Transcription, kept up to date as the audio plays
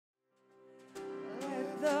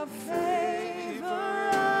the favor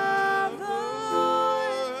of the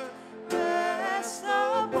Lord rest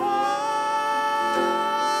upon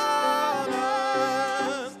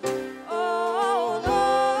us. Oh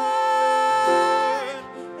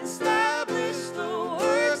Lord, establish the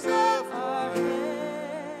works of our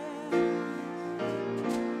hands.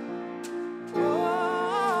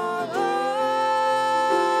 Oh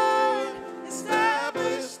Lord,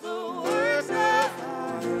 establish the works of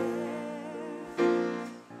our hands.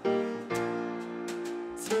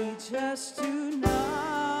 Teach us to number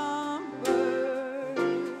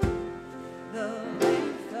the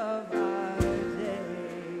length of our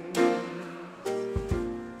days.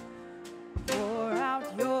 Pour out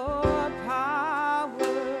your power.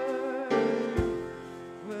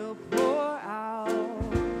 We'll pour out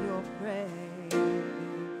your praise.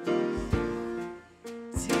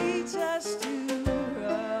 Teach us to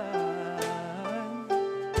run,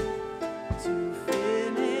 to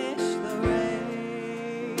finish the race.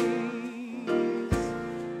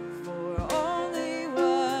 For only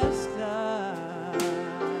what's done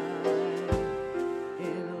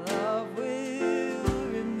in love will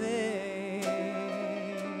remain.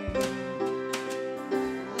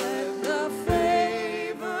 Let the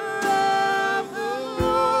favor of the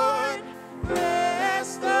Lord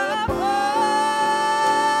rest upon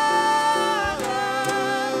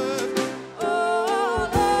us. Oh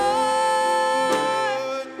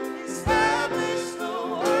Lord, establish the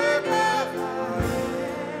work of our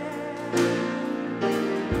hands.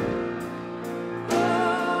 Oh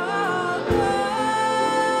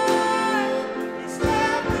Lord,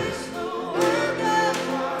 establish the work of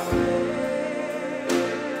our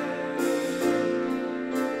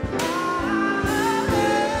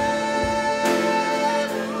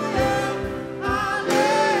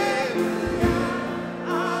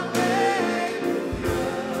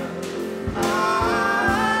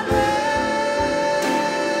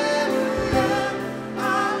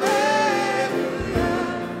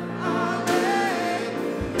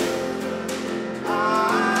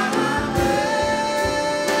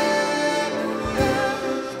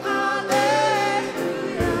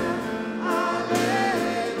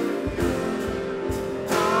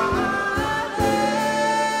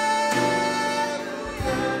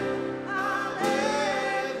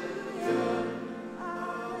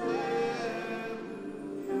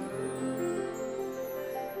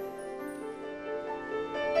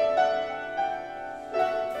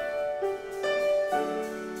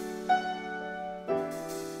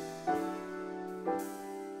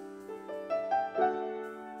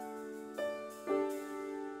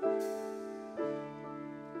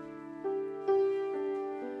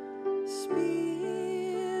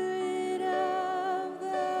Spirit of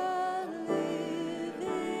the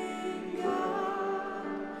living God,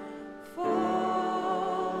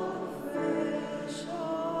 fall fresh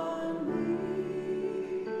on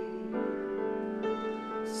me.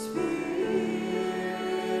 Spirit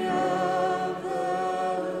of the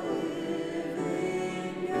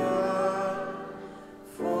living God,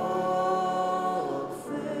 fall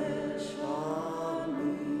fresh on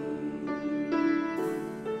me.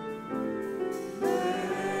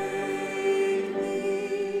 Make me,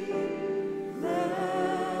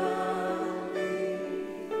 melt me,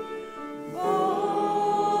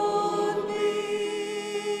 mold me,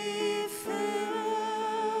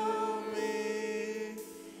 fill me.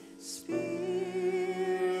 Spirit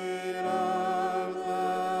of the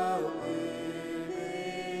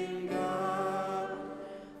living God,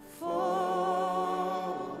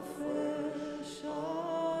 fall fresh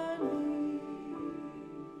on me.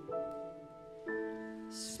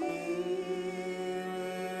 Spirit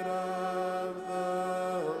of the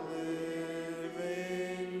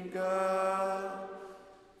living God,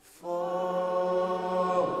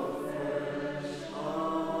 fall fresh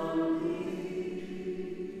on me.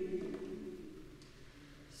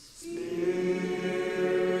 Spirit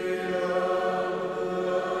of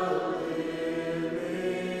the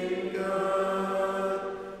living God,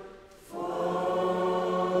 fall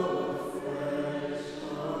fresh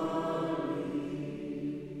on me.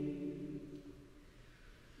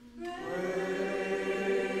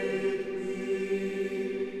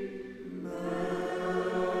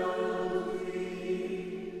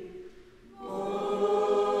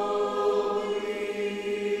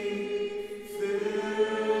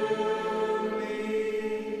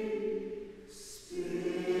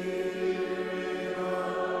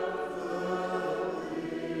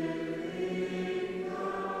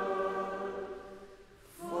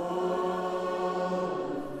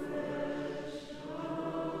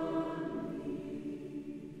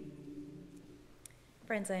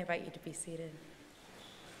 Friends, I invite you to be seated.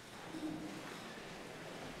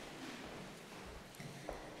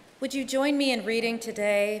 Would you join me in reading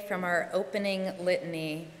today from our opening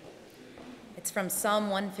litany? It's from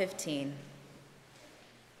Psalm 115.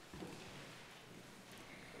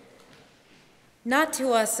 Not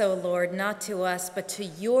to us, O Lord, not to us, but to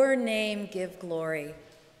your name give glory,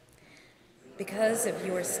 because of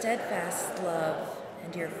your steadfast love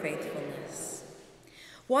and your faithfulness.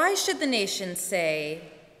 Why should the nations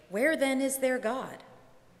say, "Where then is their God?"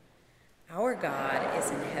 Our God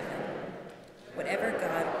is in heaven. Whatever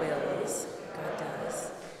God wills, God does.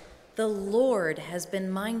 The Lord has been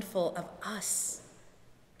mindful of us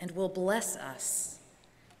and will bless us.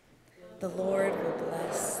 The Lord will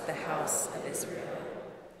bless the house of Israel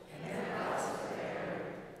and the house of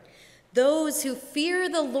Aaron. Those who fear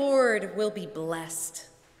the Lord will be blessed,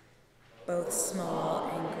 both small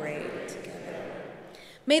and great together.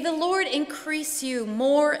 May the Lord increase you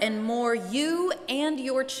more and more, you and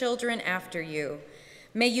your children after you.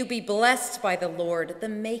 May you be blessed by the Lord, the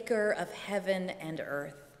maker of heaven and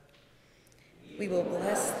earth. We will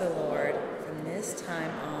bless the Lord from this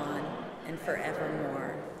time on and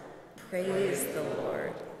forevermore. Praise the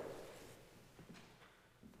Lord.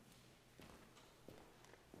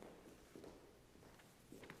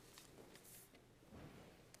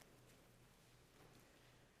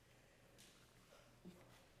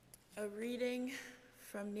 A reading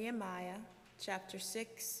from Nehemiah, chapter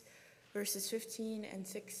 6, verses 15 and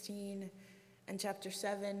 16, and chapter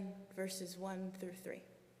 7, verses 1 through 3.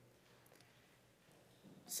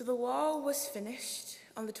 So the wall was finished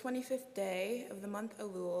on the 25th day of the month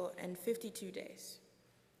Elul in 52 days.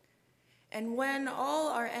 And when all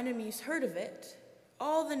our enemies heard of it,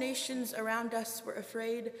 all the nations around us were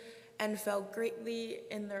afraid and fell greatly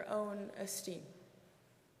in their own esteem.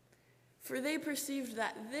 For they perceived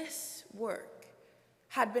that this work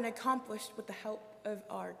had been accomplished with the help of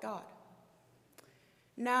our God.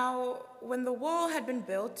 Now, when the wall had been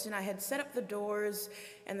built, and I had set up the doors,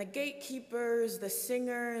 and the gatekeepers, the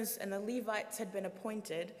singers, and the Levites had been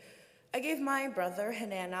appointed, I gave my brother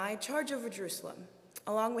Hanani charge over Jerusalem,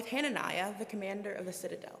 along with Hananiah, the commander of the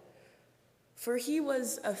citadel. For he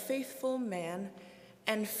was a faithful man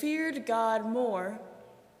and feared God more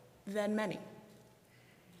than many.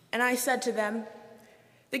 And I said to them,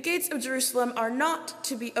 "The gates of Jerusalem are not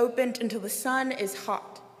to be opened until the sun is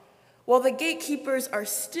hot. While the gatekeepers are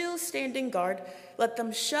still standing guard, let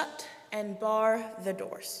them shut and bar the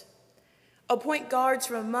doors. Appoint guards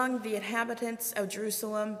from among the inhabitants of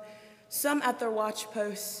Jerusalem, some at their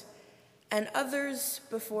watchposts, and others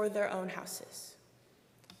before their own houses."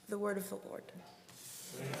 The word of the Lord.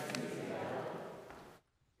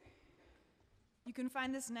 You can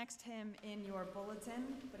find this next hymn in your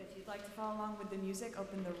bulletin, but if you'd like to follow along with the music,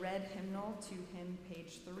 open the red hymnal to hymn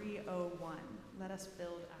page 301. Let us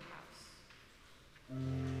build a house.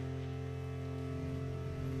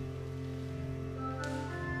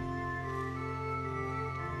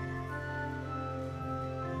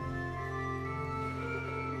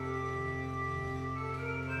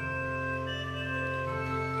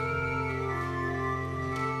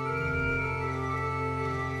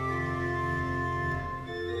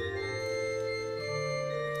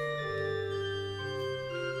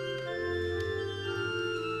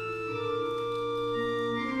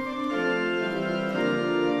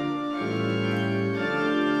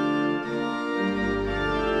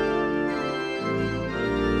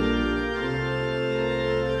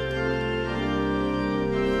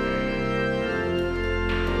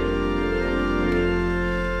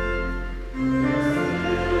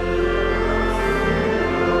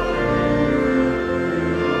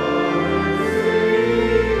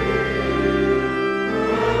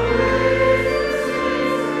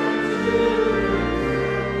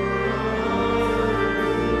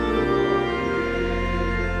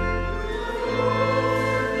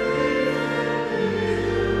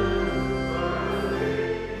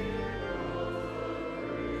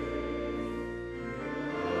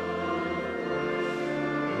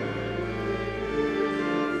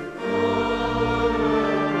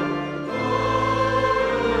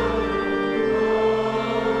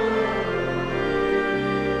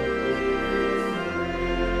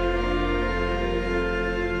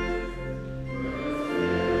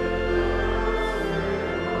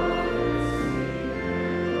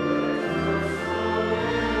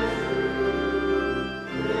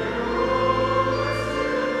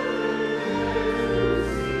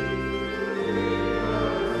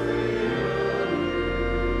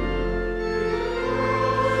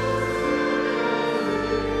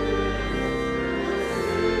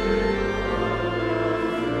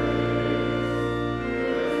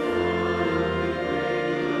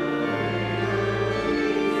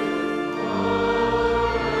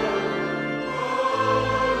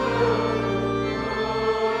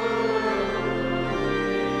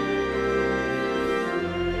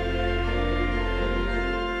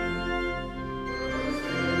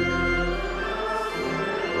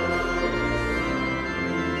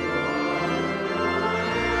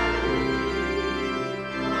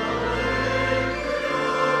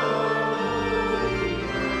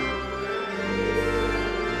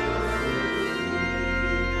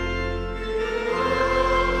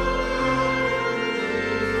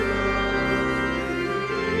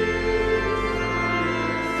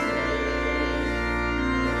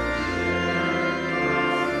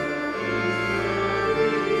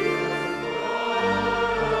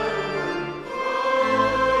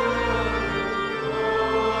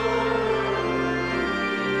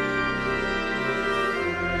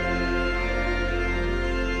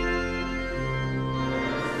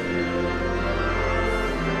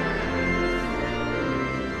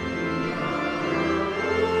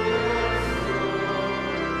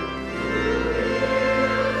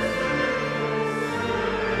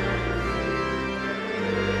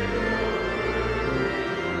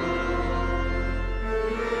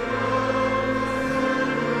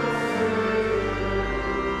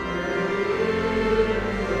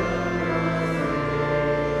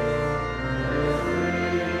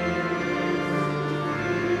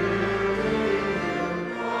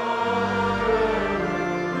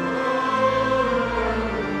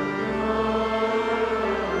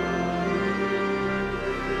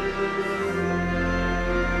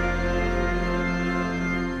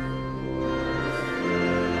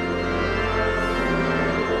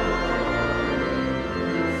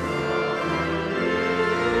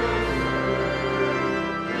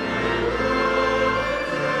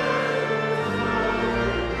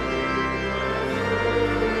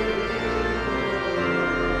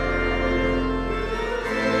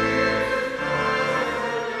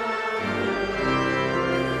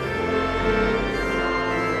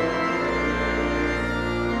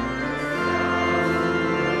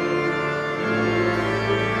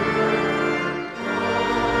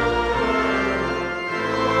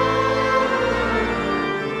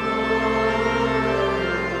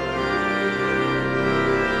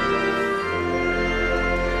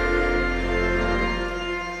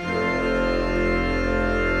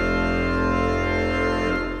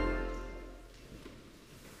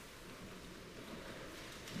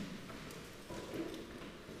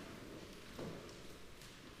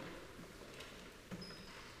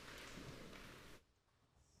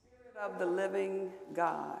 of the living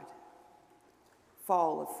God,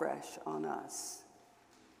 fall afresh on us.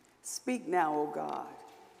 Speak now, O God,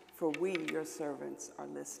 for we, your servants, are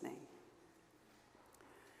listening.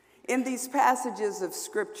 In these passages of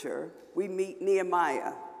Scripture, we meet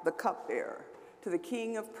Nehemiah, the cupbearer, to the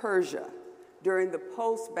king of Persia during the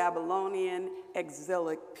post-Babylonian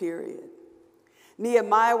exilic period.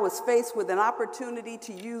 Nehemiah was faced with an opportunity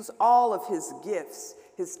to use all of his gifts,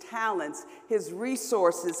 his talents, his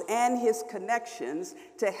resources, and his connections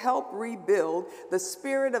to help rebuild the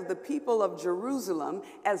spirit of the people of Jerusalem,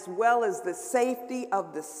 as well as the safety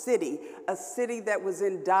of the city, a city that was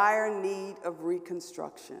in dire need of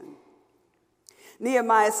reconstruction.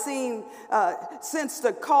 Nehemiah sensed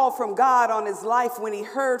a call from God on his life when he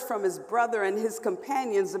heard from his brother and his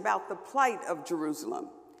companions about the plight of Jerusalem.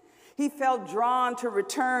 He felt drawn to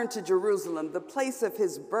return to Jerusalem, the place of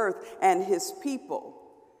his birth and his people.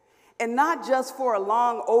 And not just for a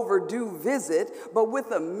long overdue visit, but with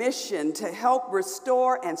a mission to help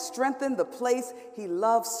restore and strengthen the place he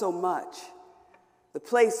loved so much, the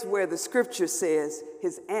place where the scripture says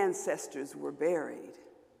his ancestors were buried.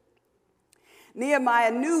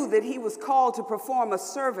 Nehemiah knew that he was called to perform a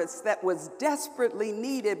service that was desperately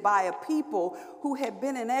needed by a people who had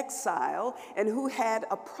been in exile and who had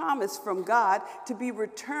a promise from God to be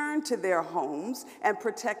returned to their homes and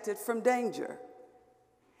protected from danger.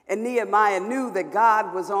 And Nehemiah knew that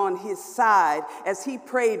God was on his side as he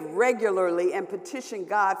prayed regularly and petitioned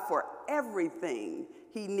God for everything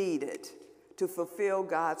he needed to fulfill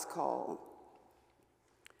God's call.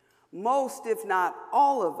 Most, if not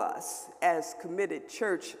all of us, as committed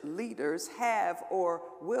church leaders, have or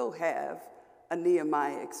will have a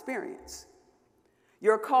Nehemiah experience.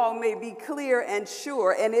 Your call may be clear and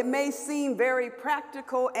sure, and it may seem very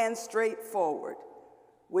practical and straightforward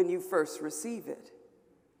when you first receive it,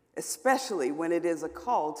 especially when it is a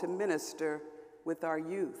call to minister with our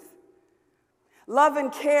youth. Love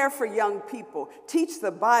and care for young people. Teach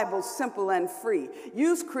the Bible simple and free.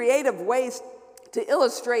 Use creative ways to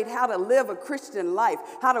illustrate how to live a Christian life,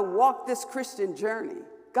 how to walk this Christian journey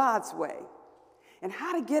God's way, and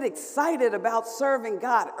how to get excited about serving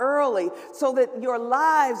God early so that your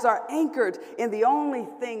lives are anchored in the only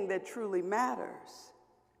thing that truly matters.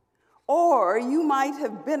 Or you might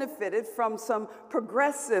have benefited from some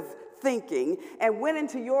progressive thinking and went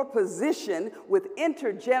into your position with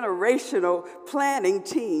intergenerational planning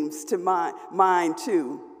teams to mind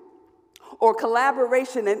too, or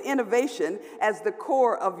collaboration and innovation as the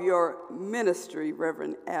core of your ministry,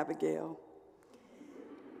 Reverend Abigail.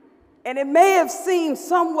 And it may have seemed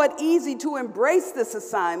somewhat easy to embrace this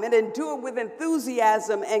assignment and do it with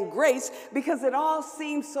enthusiasm and grace because it all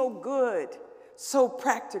seemed so good, so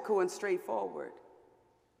practical and straightforward.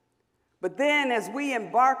 But then as we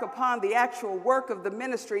embark upon the actual work of the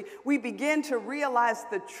ministry, we begin to realize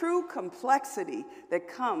the true complexity that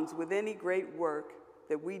comes with any great work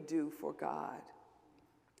that we do for God.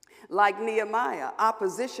 Like Nehemiah,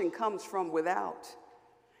 opposition comes from without.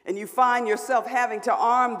 And you find yourself having to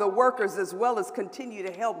arm the workers as well as continue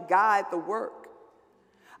to help guide the work.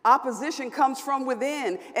 Opposition comes from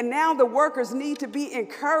within, and now the workers need to be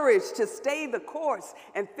encouraged to stay the course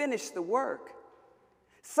and finish the work.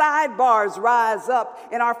 Sidebars rise up,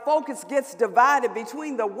 and our focus gets divided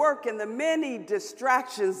between the work and the many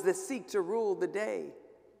distractions that seek to rule the day.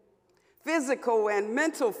 Physical and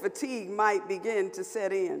mental fatigue might begin to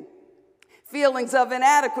set in. Feelings of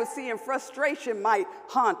inadequacy and frustration might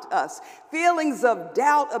haunt us. Feelings of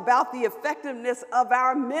doubt about the effectiveness of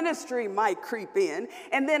our ministry might creep in.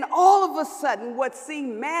 And then all of a sudden, what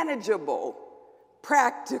seemed manageable,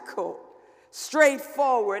 practical,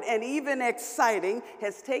 straightforward, and even exciting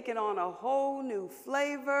has taken on a whole new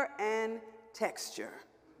flavor and texture.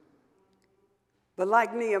 But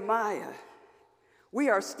like Nehemiah, we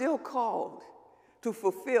are still called to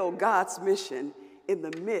fulfill God's mission in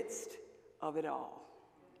the midst of it all.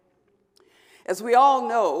 As we all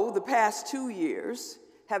know, the past 2 years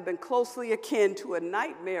have been closely akin to a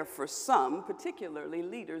nightmare for some, particularly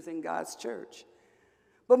leaders in God's church.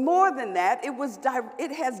 But more than that,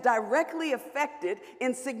 it has directly affected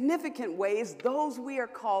in significant ways those we are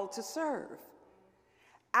called to serve.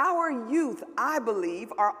 Our youth, I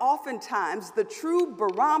believe, are oftentimes the true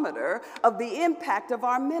barometer of the impact of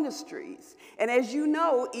our ministries. And as you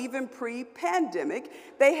know, even pre-pandemic,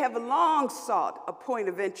 they have long sought a point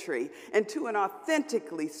of entry into an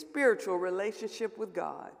authentically spiritual relationship with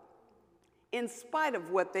God, in spite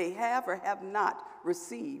of what they have or have not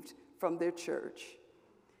received from their church.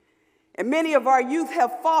 And many of our youth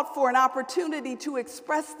have fought for an opportunity to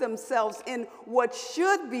express themselves in what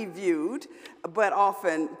should be viewed, but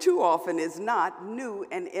too often is not, new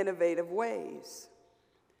and innovative ways.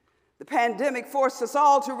 The pandemic forced us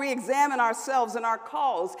all to re-examine ourselves and our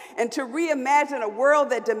calls and to reimagine a world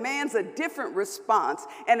that demands a different response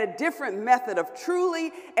and a different method of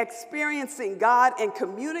truly experiencing God and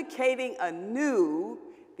communicating anew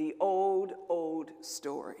the old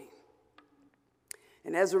story.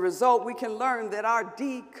 And as a result, we can learn that our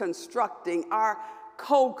deconstructing, our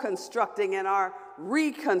co-constructing, and our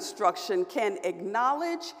reconstruction can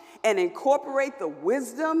acknowledge and incorporate the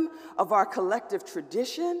wisdom of our collective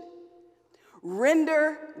tradition,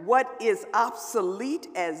 render what is obsolete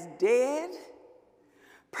as dead,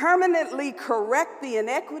 permanently correct the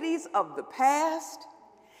inequities of the past,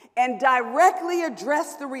 and directly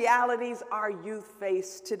address the realities our youth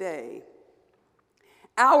face today.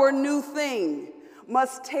 Our new thing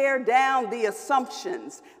must tear down the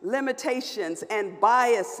assumptions, limitations, and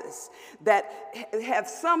biases that have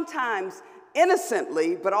sometimes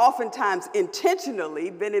innocently, but oftentimes intentionally,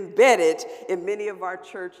 been embedded in many of our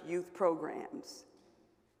church youth programs.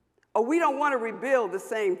 Oh, we don't want to rebuild the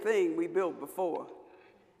same thing we built before.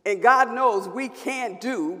 And God knows we can't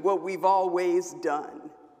do what we've always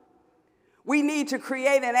done. We need to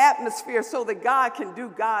create an atmosphere so that God can do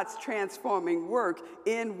God's transforming work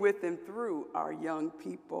in, with, and through our young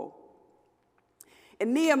people.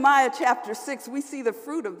 In Nehemiah chapter 6, we see the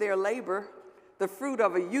fruit of their labor, the fruit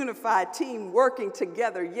of a unified team working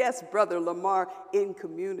together, yes, Brother Lamar, in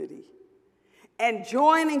community, and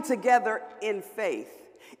joining together in faith,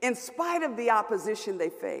 in spite of the opposition they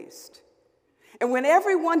faced. And when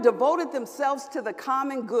everyone devoted themselves to the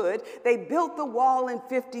common good, they built the wall in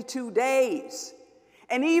 52 days.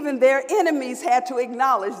 And even their enemies had to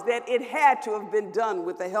acknowledge that it had to have been done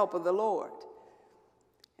with the help of the Lord.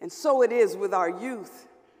 And so it is with our youth.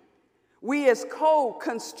 We as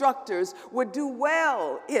co-constructors would do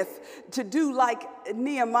well to do like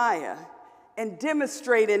Nehemiah and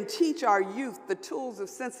demonstrate and teach our youth the tools of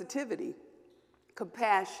sensitivity,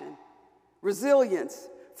 compassion, resilience,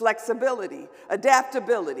 flexibility,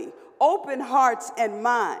 adaptability, open hearts and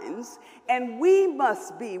minds, and we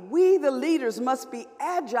the leaders must be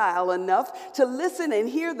agile enough to listen and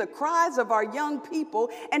hear the cries of our young people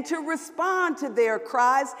and to respond to their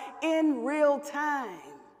cries in real time,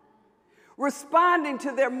 responding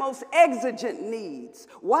to their most exigent needs,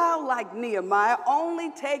 while, like Nehemiah, only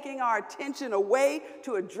taking our attention away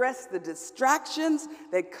to address the distractions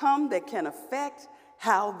that can affect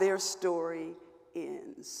how their story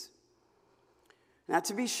ends. Now,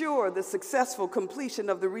 to be sure, the successful completion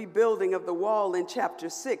of the rebuilding of the wall in chapter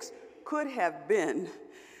 6 could have been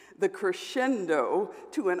the crescendo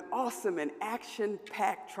to an awesome and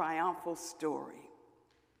action-packed triumphal story.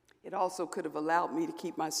 It also could have allowed me to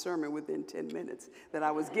keep my sermon within 10 minutes that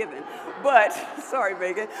I was given. But, sorry,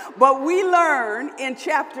 Megan. But we learn in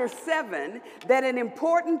chapter 7 that an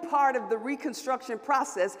important part of the reconstruction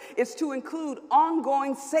process is to include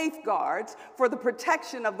ongoing safeguards for the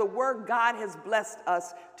protection of the work God has blessed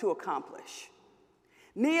us to accomplish.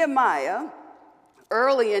 Nehemiah,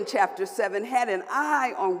 early in chapter 7, had an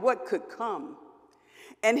eye on what could come.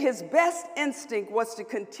 And his best instinct was to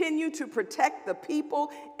continue to protect the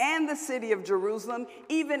people and the city of Jerusalem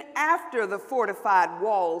even after the fortified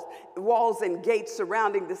walls and gates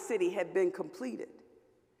surrounding the city had been completed.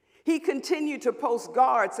 He continued to post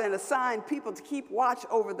guards and assign people to keep watch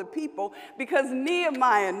over the people because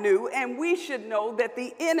Nehemiah knew, and we should know, that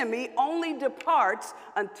the enemy only departs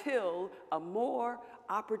until a more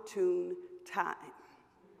opportune time.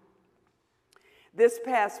 This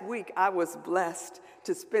past week, I was blessed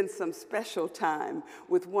to spend some special time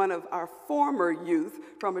with one of our former youth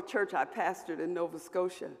from a church I pastored in Nova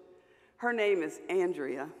Scotia. Her name is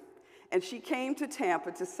Andrea, and she came to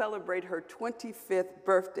Tampa to celebrate her 25th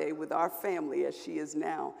birthday with our family, as she is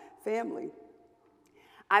now family.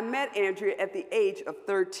 I met Andrea at the age of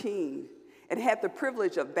 13 and had the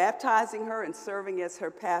privilege of baptizing her and serving as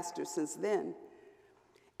her pastor since then.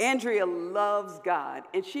 Andrea loves God,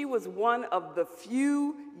 and she was one of the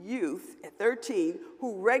few youth at 13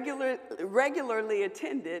 who regularly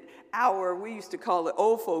attended we used to call it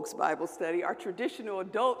old folks Bible study, our traditional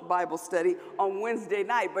adult Bible study on Wednesday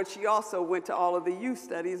night, but she also went to all of the youth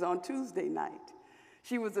studies on Tuesday night.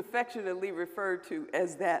 She was affectionately referred to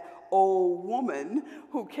as that old woman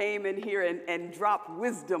who came in here and dropped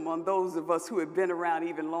wisdom on those of us who had been around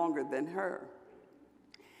even longer than her.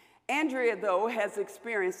 Andrea, though, has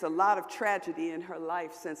experienced a lot of tragedy in her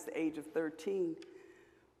life since the age of 13.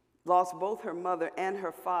 Lost both her mother and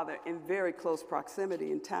her father in very close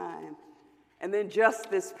proximity in time. And then just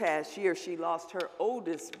this past year, she lost her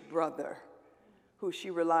oldest brother, who she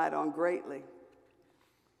relied on greatly.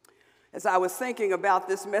 As I was thinking about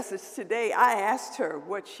this message today, I asked her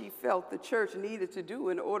what she felt the church needed to do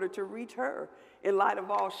in order to reach her in light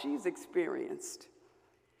of all she's experienced.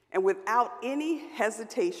 And without any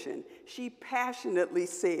hesitation, she passionately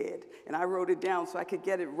said, and I wrote it down so I could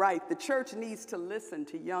get it right, the church needs to listen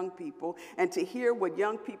to young people and to hear what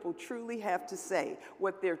young people truly have to say,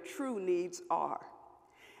 what their true needs are.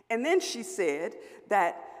 And then she said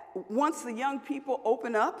that once the young people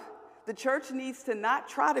open up, the church needs to not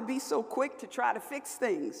try to be so quick to try to fix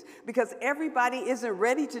things, because everybody isn't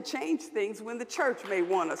ready to change things when the church may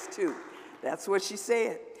want us to. That's what she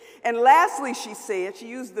said. And lastly, she said, she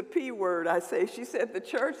used the P word, she said the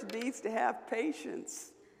church needs to have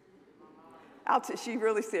patience. She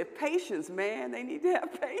really said, patience, man. They need to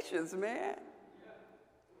have patience, man.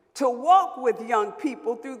 To walk with young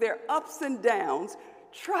people through their ups and downs,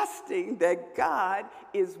 trusting that God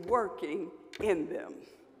is working in them.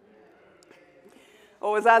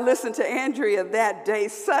 Oh, as I listened to Andrea that day,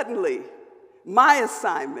 suddenly my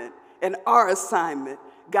assignment and our assignment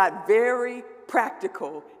got very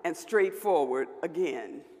practical and straightforward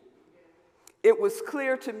again. It was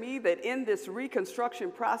clear to me that in this reconstruction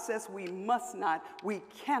process, we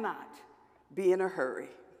cannot be in a hurry.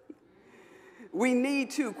 We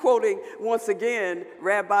need to, quoting once again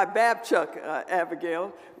Rabbi Babchuk,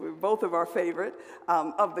 Abigail, both of our favorite,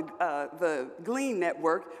 of the Glean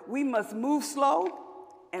Network, we must move slow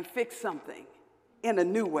and fix something in a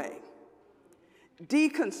new way.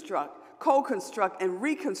 Deconstruct, co-construct, and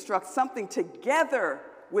reconstruct something together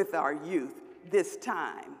with our youth this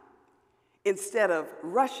time, instead of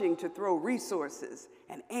rushing to throw resources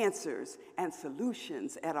and answers and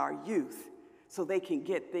solutions at our youth so they can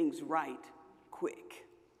get things right quick.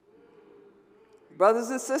 Brothers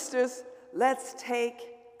and sisters, let's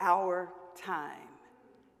take our time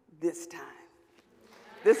this time.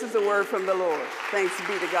 This is a word from the Lord. Thanks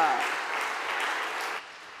be to God.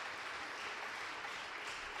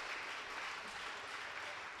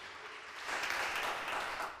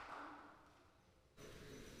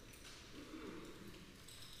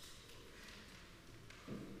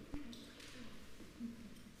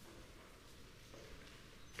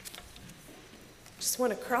 Just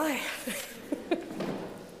want to cry.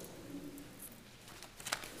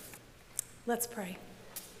 Let's pray.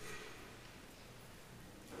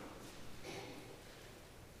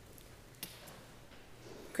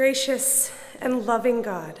 Gracious and loving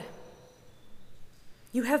God,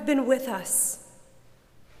 you have been with us.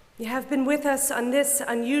 You have been with us on this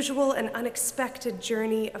unusual and unexpected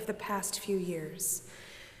journey of the past few years.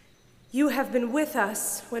 You have been with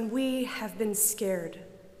us when we have been scared,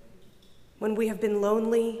 when we have been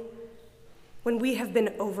lonely, when we have been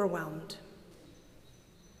overwhelmed.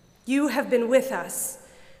 You have been with us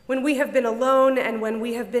when we have been alone and when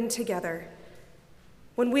we have been together,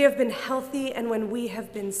 when we have been healthy and when we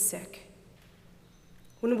have been sick,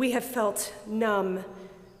 when we have felt numb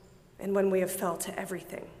and when we have felt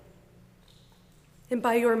everything. And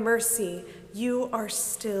by your mercy, you are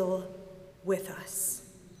still with us.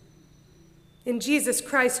 In Jesus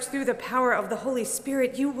Christ, through the power of the Holy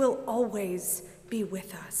Spirit, you will always be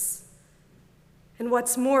with us. And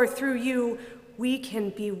what's more, through you, we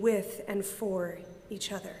can be with and for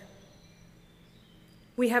each other.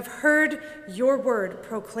 We have heard your word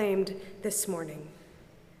proclaimed this morning.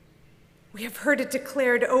 We have heard it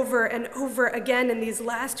declared over and over again in these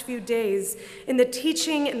last few days, in the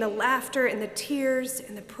teaching, in the laughter, in the tears,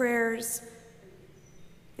 in the prayers,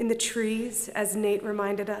 in the trees, as Nate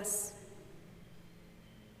reminded us,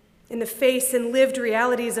 in the face and lived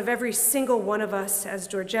realities of every single one of us, as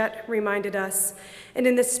Georgette reminded us, and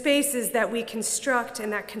in the spaces that we construct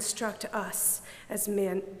and that construct us, as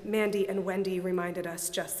Mandy and Wendy reminded us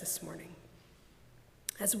just this morning.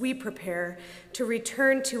 As we prepare to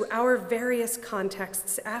return to our various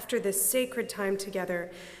contexts after this sacred time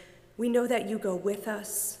together, we know that you go with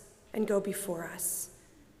us and go before us.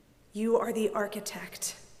 You are the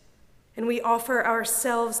architect, and we offer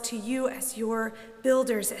ourselves to you as your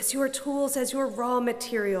builders, as your tools, as your raw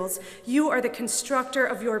materials. You are the constructor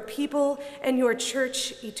of your people and your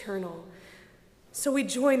church eternal. So we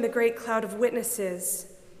join the great cloud of witnesses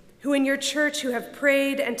who in your church who have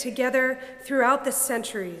prayed and together throughout the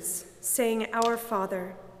centuries, saying, Our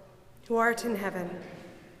Father, who art in heaven,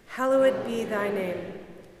 hallowed be thy name.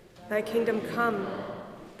 Thy kingdom come,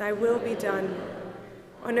 thy will be done,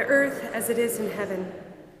 on earth as it is in heaven.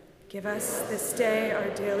 Give us this day our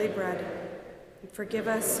daily bread, and forgive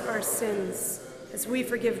us our sins as we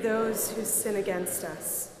forgive those who sin against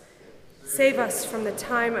us. Save us from the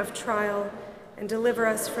time of trial, and deliver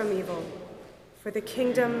us from evil. For the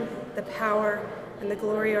kingdom, the power, and the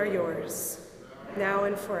glory are yours, now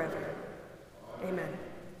and forever. Amen.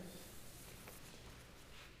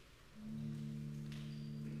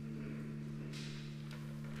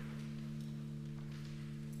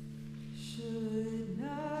 Should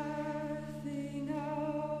nothing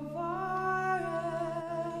of our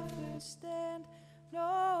efforts stand,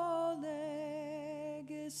 no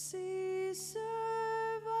legacy survive,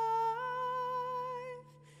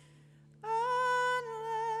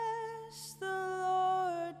 unless the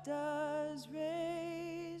Lord does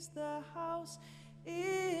raise the house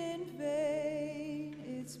in vain,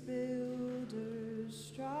 its builders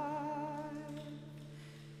strive.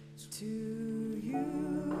 To you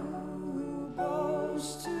who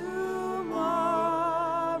boast tomorrow's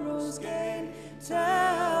gain,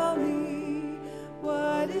 tell me,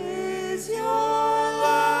 what is your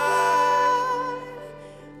life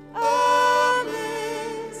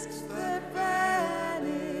amidst that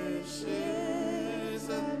vanishes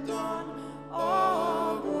at dawn?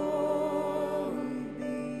 All glory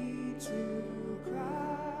be to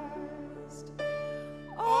Christ.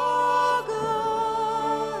 All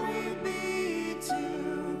glory be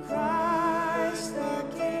to Christ the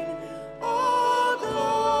King. All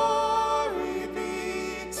glory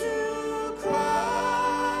be to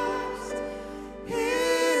Christ.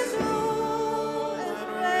 His rule and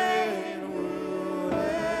reign will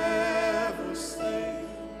ever stay.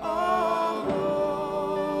 All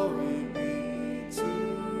glory be to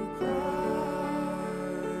Christ.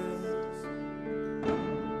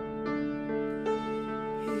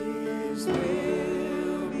 His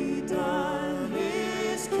will be done,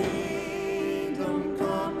 His kingdom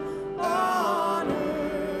come, on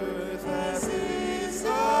earth as is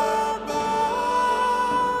above.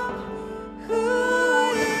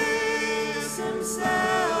 Who is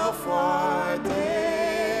Himself our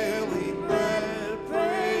daily bread?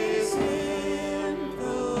 Praise Him,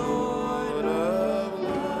 the Lord of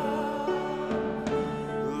love.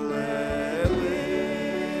 Let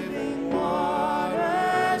living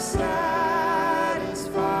water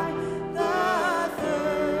satisfy the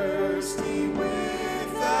thirsty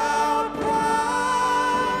without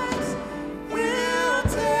price. We'll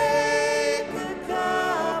take the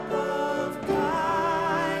cup of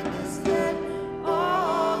kindness, then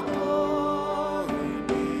all glory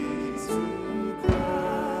be to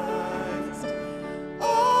Christ.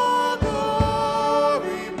 All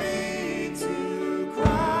glory be to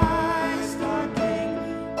Christ our King.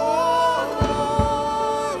 All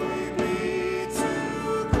glory be to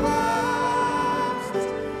Christ.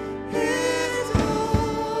 His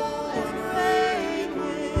rule and reign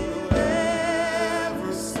will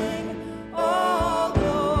ever sing. All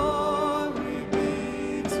glory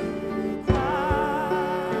be to Christ.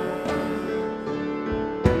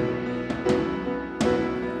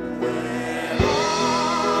 When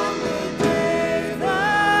on the day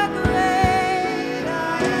the great I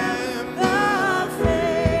am, the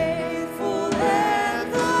faithful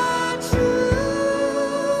and the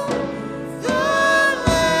true, the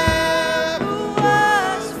Lamb who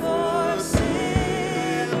was for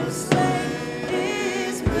sin slain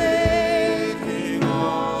is making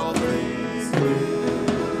all things new.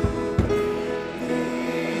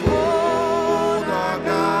 Behold, our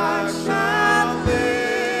God shall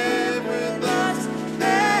live with us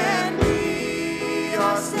and be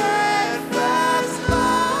our steadfast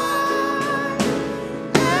light,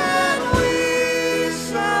 and we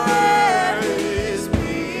shall hear His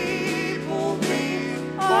people be.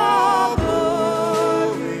 All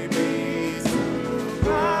glory be to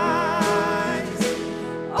Christ.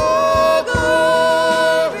 All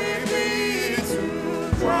glory be to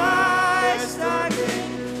Christ our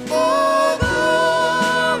King. All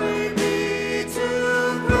glory be to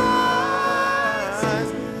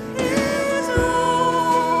Christ. His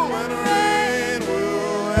rule and reign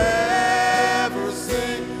will ever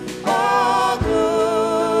sing. All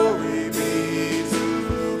glory be to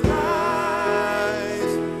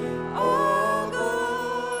Christ. All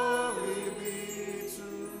glory be to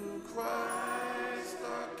Christ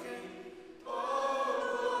our King. All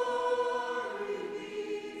glory be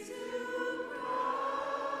to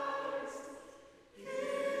Christ.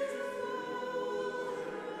 His rule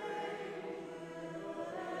and reign will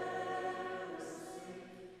ever sing.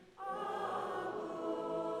 All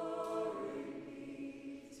glory be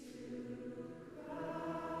to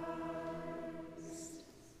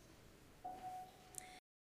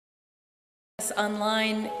Us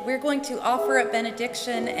online, we're going to offer a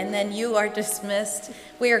benediction and then you are dismissed.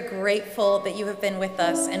 We are grateful that you have been with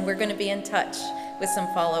us, and we're going to be in touch with some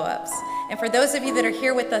follow-ups. And for those of you that are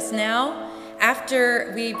here with us now,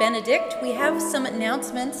 After we benedict, we have some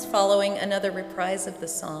announcements following another reprise of the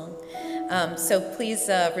song. So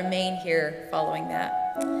please remain here following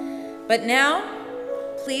that. But now,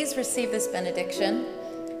 please receive this benediction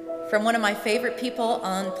from one of my favorite people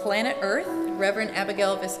on planet Earth, Reverend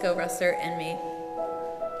Abigail Visco-Russer and me.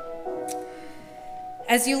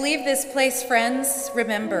 As you leave this place, friends,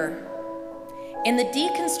 remember, in the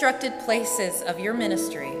deconstructed places of your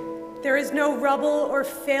ministry, there is no rubble or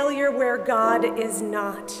failure where God is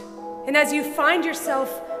not. And as you find yourself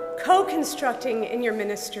co-constructing in your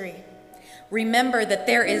ministry, remember that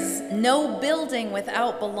there is no building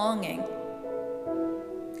without belonging.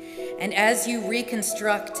 And as you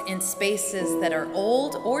reconstruct in spaces that are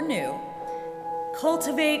old or new,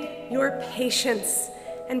 cultivate your patience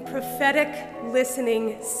and prophetic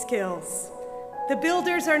listening skills. The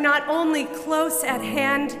builders are not only close at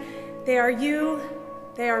hand, they are you,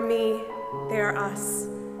 they are me, they are us.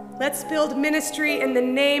 Let's build ministry in the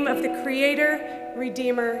name of the Creator,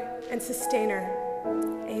 Redeemer, and Sustainer.